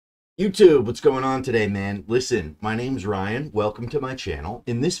YouTube, what's going on today, man? Listen, my name's Ryan. Welcome to my channel.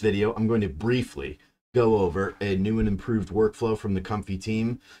 In this video, I'm going to briefly go over a new and improved workflow from the Comfy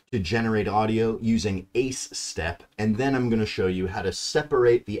team to generate audio using ACEStep, and then I'm going to show you how to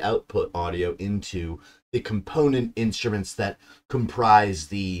separate the output audio into the component instruments that comprise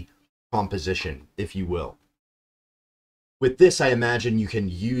the composition, if you will. With this, I imagine you can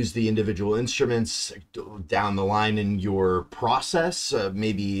use the individual instruments down the line in your process,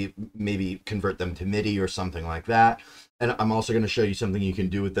 maybe convert them to MIDI or something like that. And I'm also going to show you something you can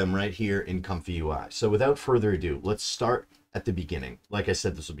do with them right here in ComfyUI. So without further ado, let's start at the beginning. Like I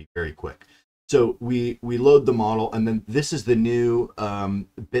said, this will be very quick. So we load the model, and then this is the new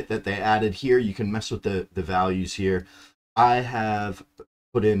bit that they added here. You can mess with the values here. I have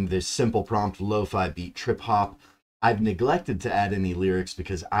put in this simple prompt, lo-fi beat trip hop. I've neglected to add any lyrics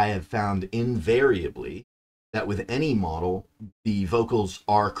because I have found invariably that with any model, the vocals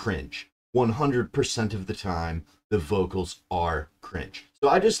are cringe. 100% of the time, the vocals are cringe. So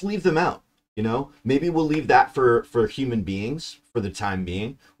I just leave them out, you know? Maybe we'll leave that for human beings for the time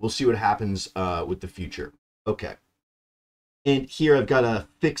being. We'll see what happens with the future. Okay. And here I've got a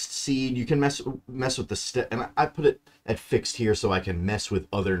fixed seed. You can mess with the step, and I put it at fixed here so I can mess with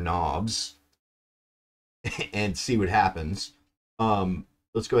other knobs and see what happens.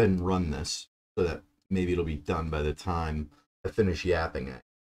 Let's go ahead and run this so that maybe it'll be done by the time I finish yapping it.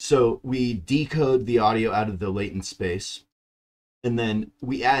 So we decode the audio out of the latent space, and then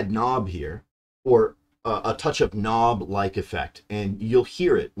we add knob here, or a touch of knob-like effect, and you'll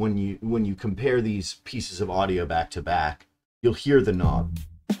hear it when you compare these pieces of audio back to back. You'll hear the knob.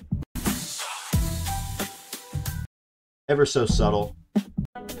 Ever so subtle,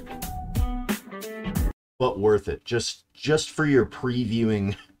 but worth it. Just for your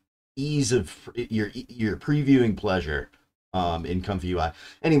previewing ease of your previewing pleasure in ComfyUI.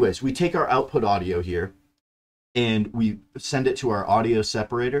 Anyways, we take our output audio here and we send it to our audio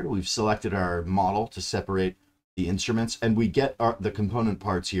separator. We've selected our model to separate the instruments, and we get the component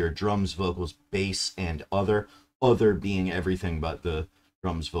parts here: drums, vocals, bass, and other being everything but the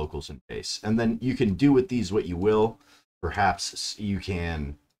drums, vocals, and bass. And then you can do with these what you will. Perhaps you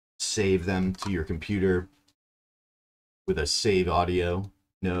can save them to your computer with a save audio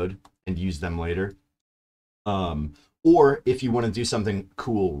node and use them later. Or if you want to do something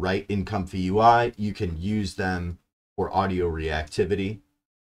cool right in ComfyUI, you can use them for audio reactivity.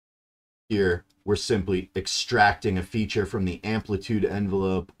 Here, we're simply extracting a feature from the amplitude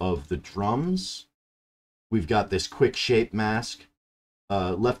envelope of the drums. We've got this quick shape mask.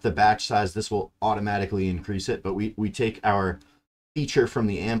 Left the batch size, this will automatically increase it, but we take our feature from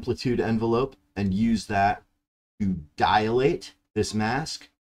the amplitude envelope and use that to dilate this mask,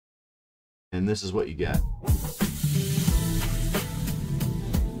 and this is what you get.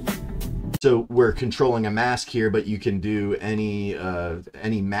 So we're controlling a mask here, but you can do any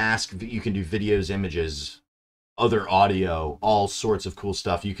mask. You can do videos, images, other audio, all sorts of cool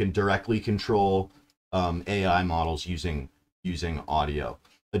stuff. You can directly control AI models using audio.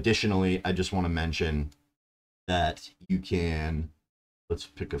 Additionally, I just want to mention that you can, let's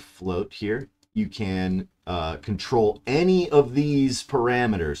pick a float here. You can control any of these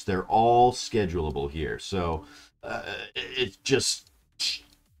parameters. They're all schedulable here. So it's just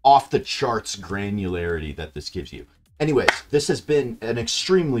off the charts granularity that this gives you. Anyways, this has been an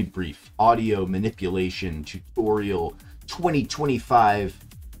extremely brief audio manipulation tutorial 2025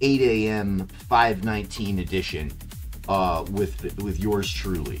 8 a.m. 5/19 edition with yours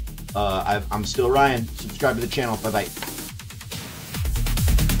truly. I'm still Ryan. Subscribe to the channel. Bye-bye.